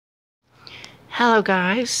Hello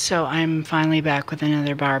guys, so I'm finally back with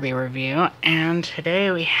another Barbie review, and today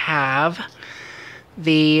we have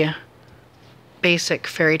the basic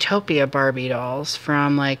Fairytopia Barbie dolls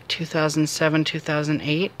from like 2007,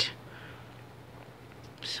 2008.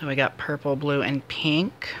 So we got purple, blue, and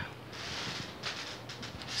pink.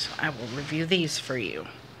 So I will review these for you.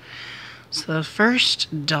 So the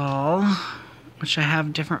first doll, which I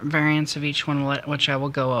have different variants of each one, which I will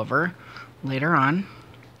go over later on.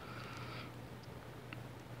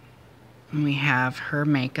 And we have her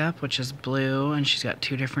makeup, which is blue, and she's got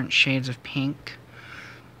two different shades of pink.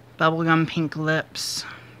 Bubblegum pink lips,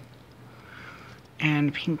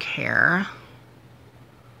 and pink hair.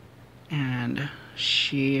 And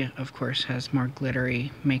she, of course, has more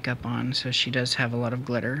glittery makeup on, so she does have a lot of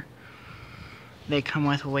glitter. They come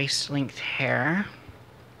with waist-length hair.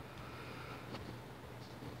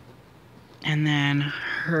 And then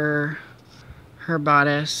her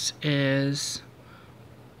bodice is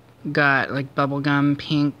got like bubblegum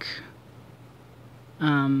pink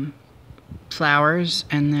flowers,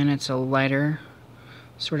 and then it's a lighter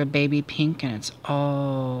sort of baby pink, and it's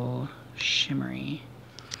all shimmery.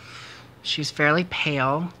 She's fairly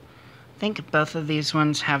pale. I think both of these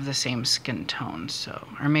ones have the same skin tone, so,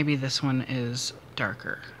 or maybe this one is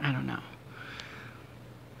darker, I don't know.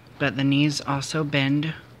 But the knees also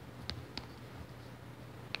bend,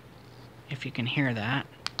 if you can hear that.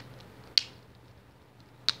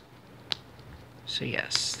 So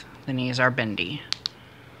yes, the knees are bendy.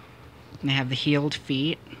 And they have the heeled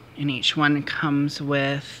feet, and each one comes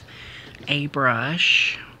with a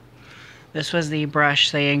brush. This was the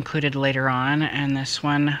brush they included later on, and this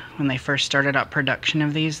one, when they first started up production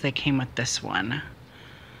of these, they came with this one.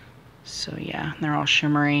 So yeah, they're all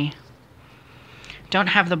shimmery. Don't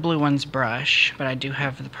have the blue one's brush, but I do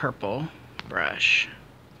have the purple brush.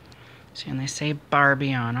 See, and they say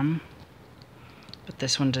Barbie on them, but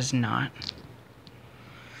this one does not.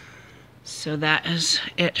 So that is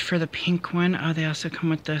it for the pink one. Oh, they also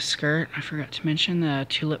come with the skirt. I forgot to mention the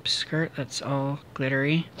tulip skirt. That's all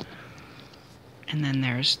glittery. And then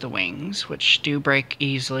there's the wings, which do break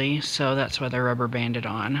easily, so that's why they're rubber banded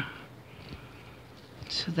on.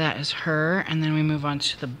 So that is her. And then we move on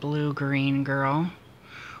to the blue-green girl,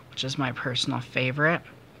 which is my personal favorite.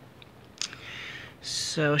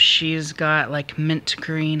 So she's got like mint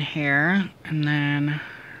green hair, and then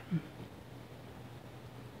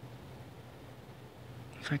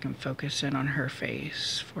if I can focus in on her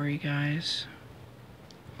face for you guys.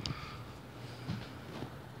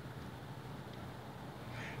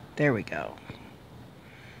 There we go.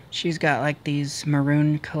 She's got like these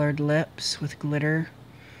maroon colored lips with glitter,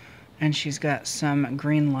 and she's got some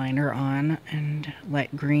green liner on and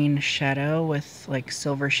light green shadow with like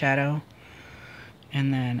silver shadow.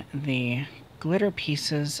 And then the glitter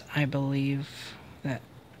pieces, I believe, that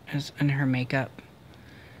is in her makeup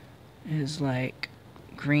is like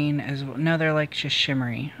green as well. No, they're like just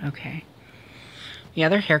shimmery. Okay. The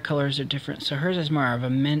other hair colors are different. So hers is more of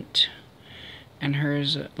a mint, and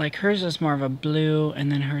hers is more of a blue,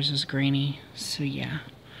 and then hers is greeny. So yeah,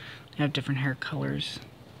 they have different hair colors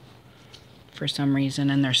for some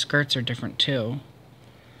reason, and their skirts are different too.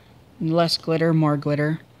 Less glitter, more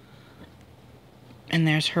glitter. And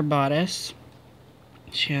there's her bodice.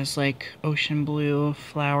 She has like ocean blue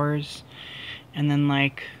flowers, and then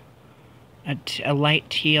like a light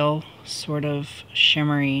teal sort of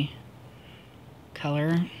shimmery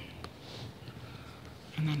color.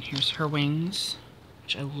 And then here's her wings,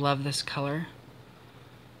 which I love this color.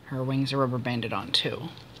 Her wings are rubber banded on too.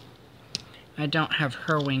 I don't have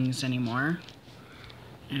her wings anymore,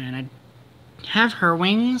 and I have her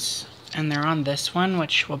wings, and they're on this one,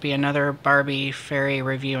 which will be another Barbie fairy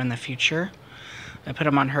review in the future. I put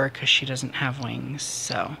them on her because she doesn't have wings,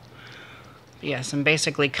 so. But yes, I'm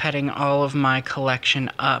basically cutting all of my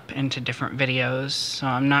collection up into different videos, so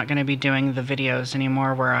I'm not going to be doing the videos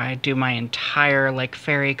anymore where I do my entire, like,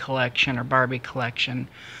 fairy collection or Barbie collection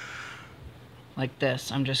like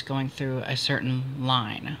this. I'm just going through a certain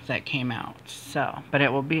line that came out, so. But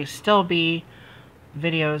it will still be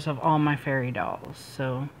videos of all my fairy dolls,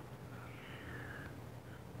 so.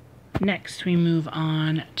 Next, we move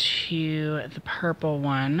on to the purple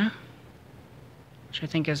one, which I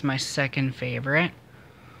think is my second favorite.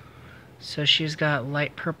 So she's got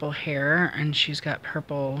light purple hair, and she's got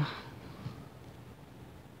purple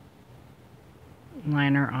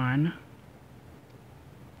liner on.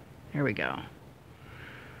 There we go.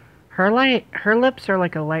 Her lips are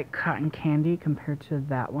like a light cotton candy compared to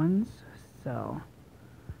that one's, so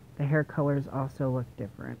the hair colors also look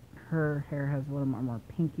different. Her hair has a little more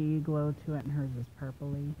pinky glow to it, and hers is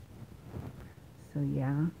purpley. So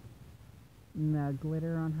yeah. And the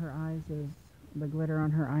glitter on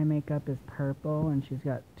her eye makeup is purple, and she's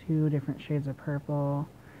got 2 different shades of purple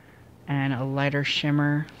and a lighter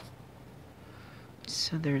shimmer.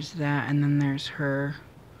 So there's that, and then there's her.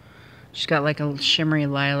 She's got like a shimmery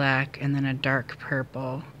lilac and then a dark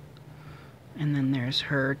purple. And then there's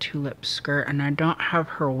her tulip skirt, and I don't have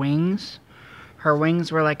her wings. Her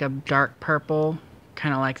wings were like a dark purple,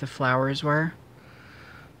 kind of like the flowers were.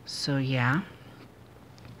 So yeah.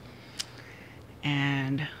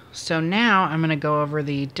 And so now I'm going to go over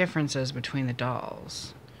the differences between the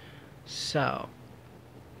dolls. So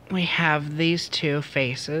we have these 2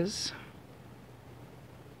 faces.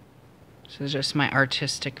 So it's just my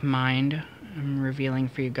artistic mind I'm revealing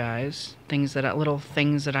for you guys. Little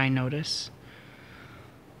things that I notice.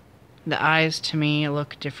 The eyes to me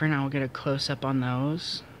look different. I'll get a close-up on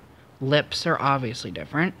those. Lips are obviously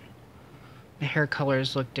different. The hair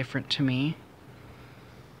colors look different to me.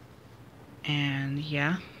 And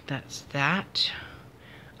yeah, that's that.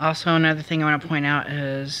 Also, another thing I want to point out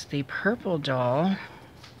is the purple doll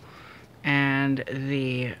and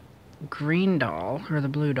the green doll, or the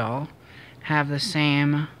blue doll, have the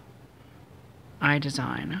same eye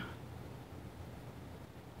design.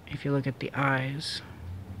 If you look at the eyes,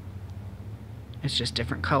 it's just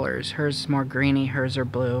different colors. Hers is more greeny, hers are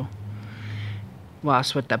blue.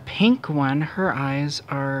 Whilst with the pink one, her eyes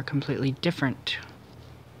are completely different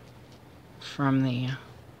from the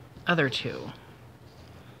other 2.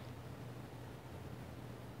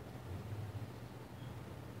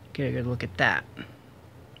 Get a good look at that.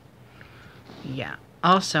 Yeah.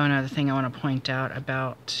 Also, another thing I want to point out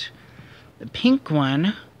about the pink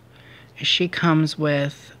one is she comes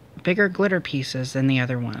with bigger glitter pieces than the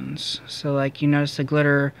other ones. So like you notice the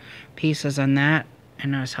glitter pieces on that,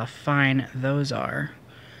 and notice how fine those are.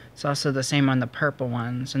 It's also the same on the purple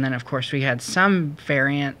ones. And then of course we had some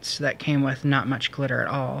variants that came with not much glitter at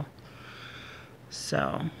all.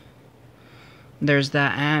 So there's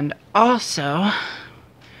that. And also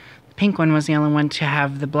the pink one was the only one to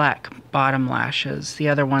have the black bottom lashes. The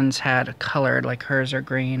other ones had colored, like hers are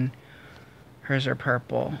green, hers are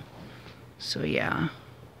purple. So yeah.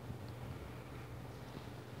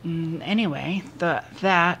 Anyway,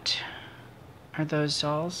 that are those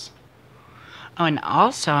dolls. Oh, and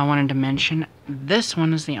also I wanted to mention, this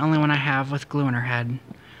one is the only one I have with glue in her head.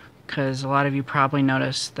 Because a lot of you probably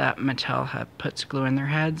noticed that Mattel puts glue in their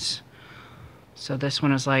heads. So this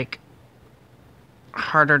one is like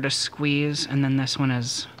harder to squeeze, and then this one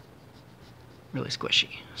is really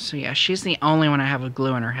squishy. So yeah, she's the only one I have with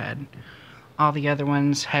glue in her head. All the other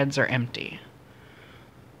ones' heads are empty.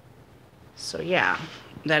 So yeah,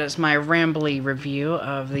 that is my rambly review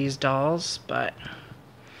of these dolls, but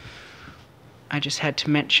I just had to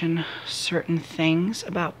mention certain things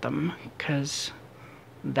about them, because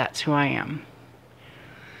that's who I am.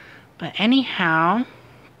 But anyhow,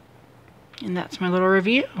 and that's my little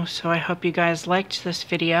review. So I hope you guys liked this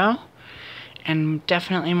video, and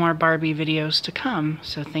definitely more Barbie videos to come.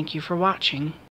 So thank you for watching.